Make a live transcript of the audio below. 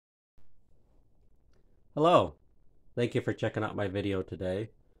Hello, thank you for checking out my video today.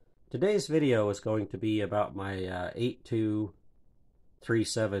 Today's video is going to be about my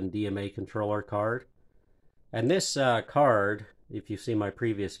 8237 DMA controller card. And this card, if you've seen my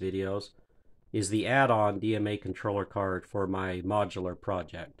previous videos, is the add-on DMA controller card for my modular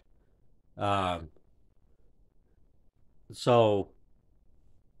project. Uh, so,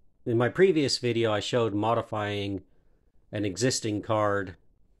 in my previous video, I showed modifying an existing card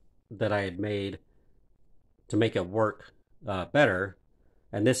that I had made to make it work better,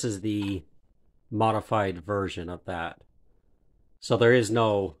 and this is the modified version of that. So there's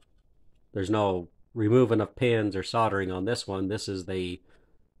no removing of pins or soldering on this one. This is the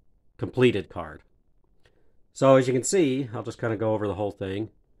completed card. So as you can see, I'll just kind of go over the whole thing.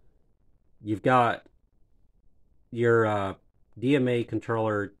 You've got your DMA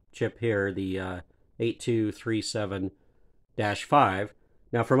controller chip here, the 8237-5.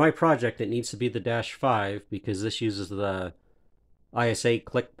 Now for my project, it needs to be the -5 because this uses the IS8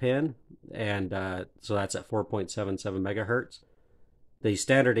 click pin, and so that's at 4.77 megahertz. The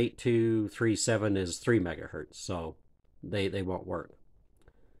standard 8237 is 3 megahertz, so they won't work.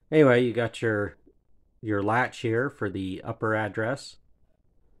 Anyway, you got your latch here for the upper address.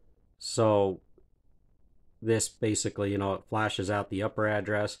 So this basically, it flashes out the upper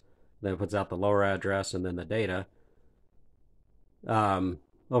address, then it puts out the lower address, and then the data.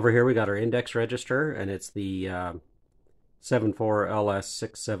 Over here we got our index register, and it's the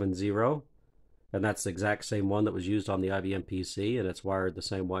 74LS670, and that's the exact same one that was used on the IBM PC, and it's wired the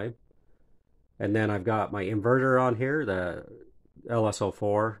same way. And then I've got my inverter on here, the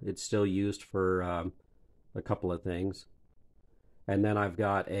LS04. It's still used for a couple of things. And then I've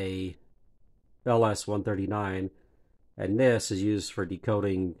got a LS139, and this is used for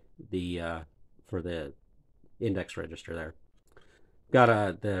decoding the for the index register there.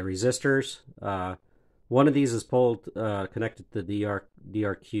 Got the resistors. One of these is connected to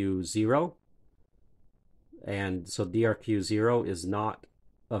DRQ0, and so DRQ0 is not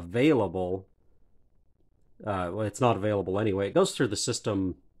available. Well, it's not available anyway. It goes through the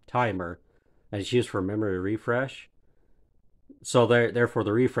system timer, and it's used for memory refresh. So therefore,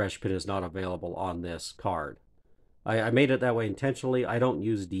 the refresh pin is not available on this card. I made it that way intentionally. I don't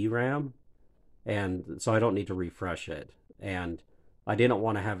use DRAM, and so I don't need to refresh it. And I didn't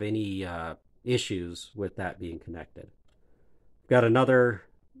want to have any issues with that being connected. Got another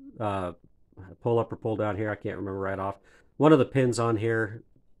pull up or pull down here. I can't remember right off. One of the pins on here,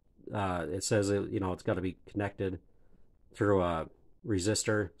 it says it's got to be connected through a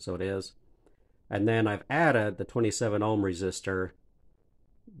resistor, so it is. And then I've added the 27 ohm resistor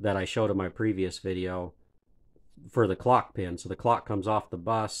that I showed in my previous video for the clock pin. So the clock comes off the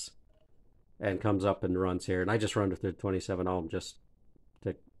bus and comes up and runs here. And I just run it through 27 ohm just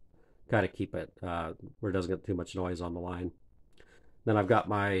to kind of keep it where it doesn't get too much noise on the line. Then I've got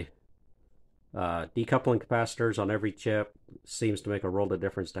my decoupling capacitors on every chip. Seems to make a world of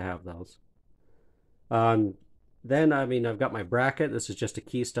difference to have those. Then, I've got my bracket. This is just a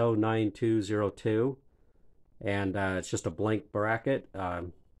Keystone 9202, and it's just a blank bracket.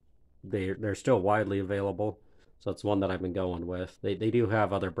 They're still widely available, so it's one that I've been going with. They do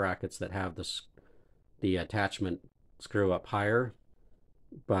have other brackets that have the attachment screw up higher,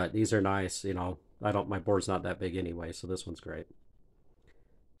 but these are nice. My board's not that big anyway, so this one's great.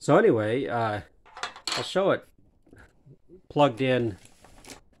 So anyway, I'll show it plugged in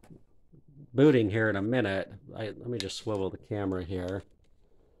booting here in a minute. Let me just swivel the camera here.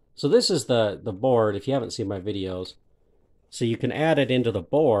 So this is the board, if you haven't seen my videos. So you can add it into the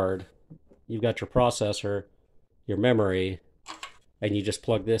board. You've got your processor, your memory, and you just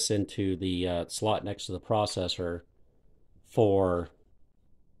plug this into the slot next to the processor for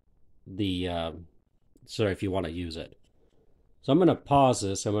the so if you want to use it. So I'm going to pause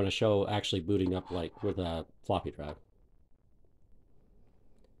this. I'm going to show actually booting up like with a floppy drive.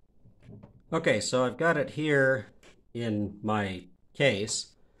 Okay, so I've got it here in my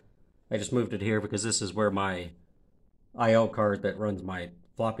case. I just moved it here because this is where my I/O card that runs my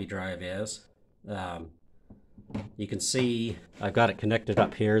floppy drive is. You can see I've got it connected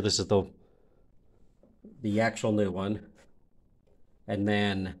up here. This is the actual new one. And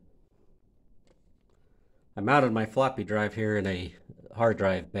then I mounted my floppy drive here in a hard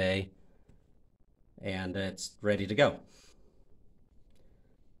drive bay, and it's ready to go.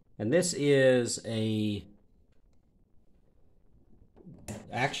 And this is a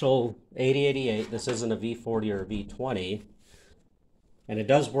actual 8088. This isn't a V40 or a V20. And it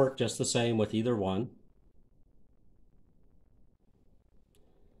does work just the same with either one.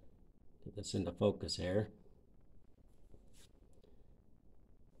 Get this into focus here.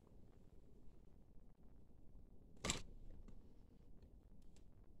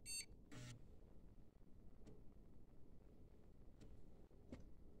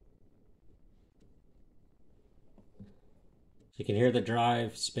 you can hear the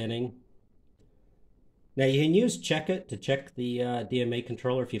drive spinning. Now you can use Check-It to check the DMA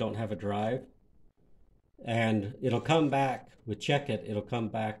controller if you don't have a drive. And it'll come back, with Check-It, it'll come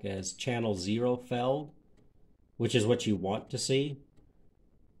back as channel 0 felled, which is what you want to see.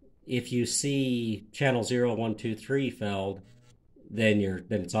 If you see channel 0, 1, 2, 3 felled, then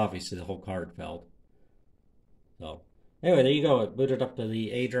it's obviously the whole card felled. So anyway, there you go. It booted up to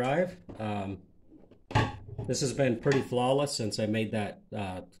the A drive. This has been pretty flawless since I made that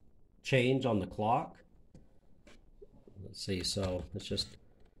change on the clock. Let's see, so let's just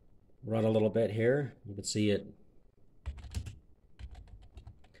run a little bit here. You can see it.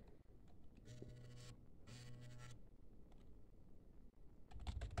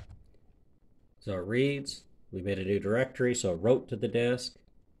 So it reads, we made a new directory, so it wrote to the disk.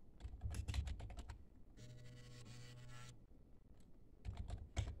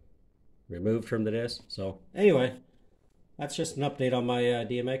 Removed from the disk. So anyway, that's just an update on my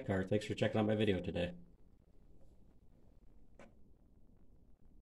DMA card. Thanks for checking out my video today.